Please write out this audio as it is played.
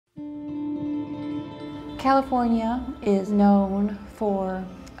California is known for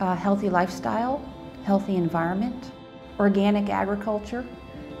a healthy lifestyle, healthy environment, organic agriculture,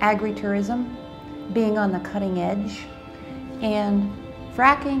 agritourism, being on the cutting edge, and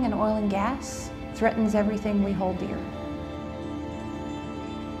fracking and oil and gas threatens everything we hold dear.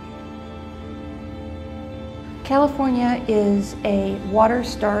 California is a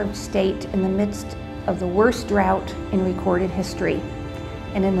water-starved state in the midst of the worst drought in recorded history.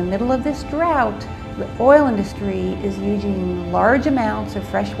 And in the middle of this drought, the oil industry is using large amounts of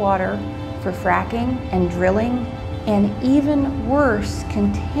fresh water for fracking and drilling, and even worse,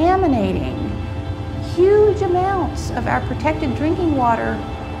 contaminating huge amounts of our protected drinking water.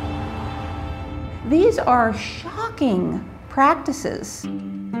 These are shocking practices.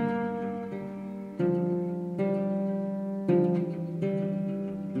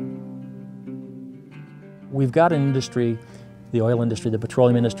 We've got an industry, the oil industry, the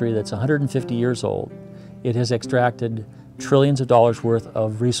petroleum industry, that's 150 years old. It has extracted trillions of dollars worth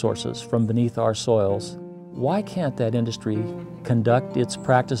of resources from beneath our soils. Why can't that industry conduct its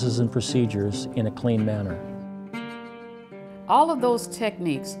practices and procedures in a clean manner? All of those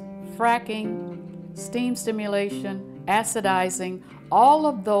techniques, fracking, steam stimulation, acidizing, all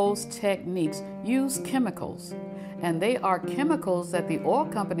of those techniques use chemicals. And they are chemicals that the oil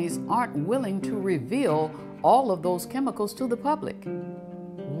companies aren't willing to reveal all of those chemicals to the public.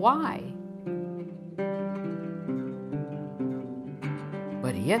 Why?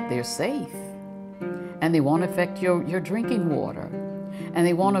 But yet they're safe. And they won't affect your drinking water. And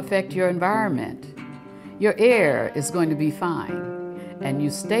they won't affect your environment. Your air is going to be fine. And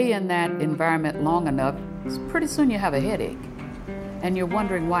you stay in that environment long enough, pretty soon you have a headache. And you're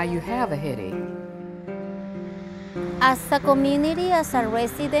wondering why you have a headache. As a community, as a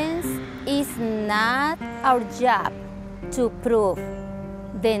residents, it's not our job to prove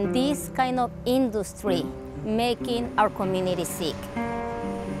that this kind of industry making our community sick.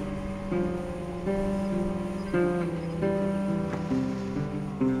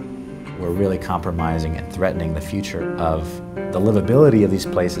 We're really compromising and threatening the future of the livability of these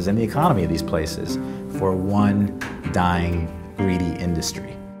places and the economy of these places for one dying, greedy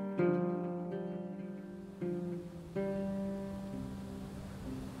industry.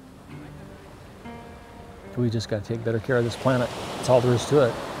 We just got to take better care of this planet. That's all there is to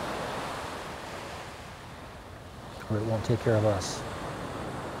it. Or it won't take care of us.